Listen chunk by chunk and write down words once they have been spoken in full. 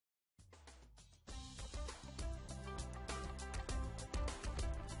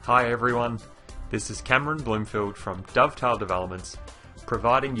Hi everyone, this is Cameron Bloomfield from Dovetail Developments,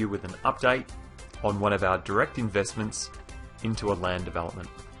 providing you with an update on one of our direct investments into a land development.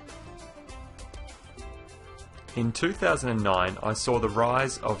 In 2009, I saw the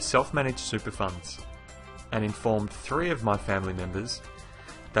rise of self-managed super funds and informed 3 of my family members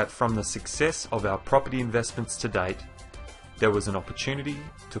that from the success of our property investments to date, there was an opportunity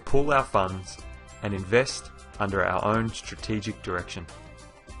to pool our funds and invest under our own strategic direction.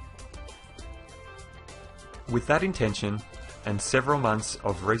 With that intention and several months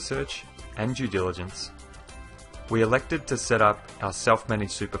of research and due diligence, we elected to set up our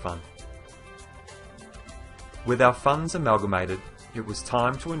self-managed super fund. With our funds amalgamated, it was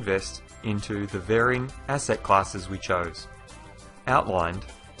time to invest into the varying asset classes we chose, outlined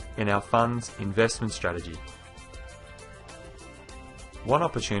in our fund's investment strategy. One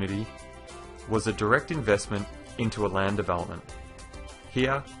opportunity was a direct investment into a land development,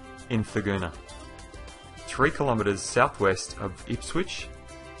 here in Thagoona, 3 kilometres southwest of Ipswich,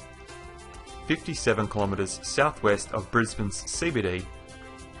 57 kilometres southwest of Brisbane's CBD,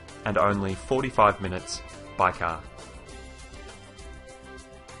 and only 45 minutes by car.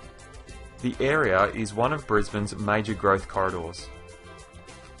 The area is one of Brisbane's major growth corridors.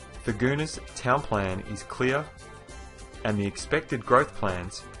 Thagoona's town plan is clear, and the expected growth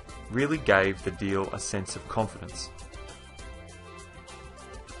plans really gave the deal a sense of confidence.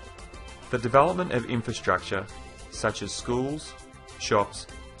 The development of infrastructure such as schools, shops,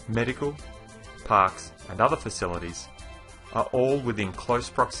 medical, parks and other facilities are all within close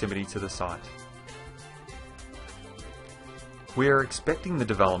proximity to the site. We are expecting the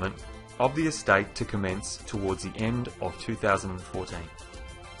development of the estate to commence towards the end of 2014.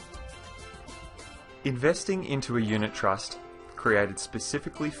 Investing into a unit trust created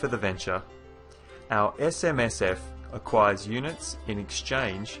specifically for the venture, our SMSF acquires units in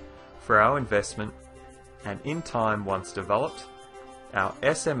exchange for our investment, and in time, once developed, our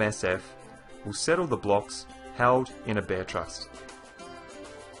SMSF will settle the blocks held in a bare trust.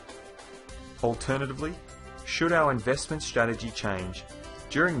 Alternatively, should our investment strategy change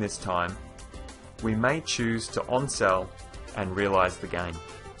during this time, we may choose to on-sell and realise the gain.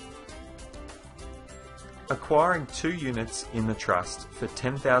 Acquiring 2 units in the trust for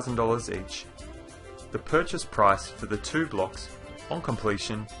 $10,000 each, the purchase price for the 2 blocks on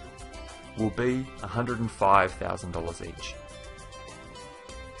completion will be $105,000 each.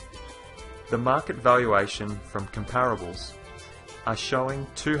 The market valuation from comparables are showing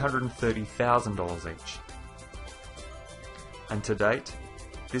 $230,000 each. And to date,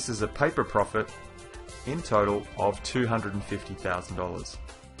 this is a paper profit in total of $250,000.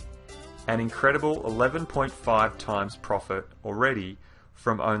 An incredible 11.5 times profit already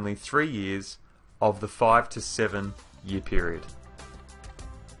from only 3 years of the 5 to 7 year period.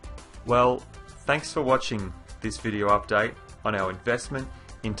 Well, thanks for watching this video update on our investment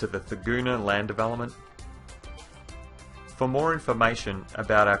into the Thagoona land development. For more information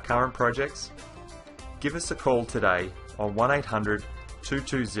about our current projects, give us a call today on 1800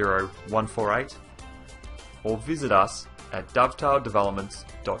 220 148 or visit us at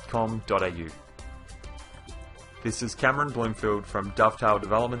dovetaildevelopments.com.au. This is Cameron Bloomfield from Dovetail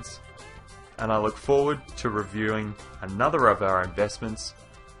Developments, and I look forward to reviewing another of our investments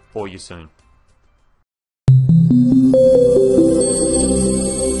for you soon.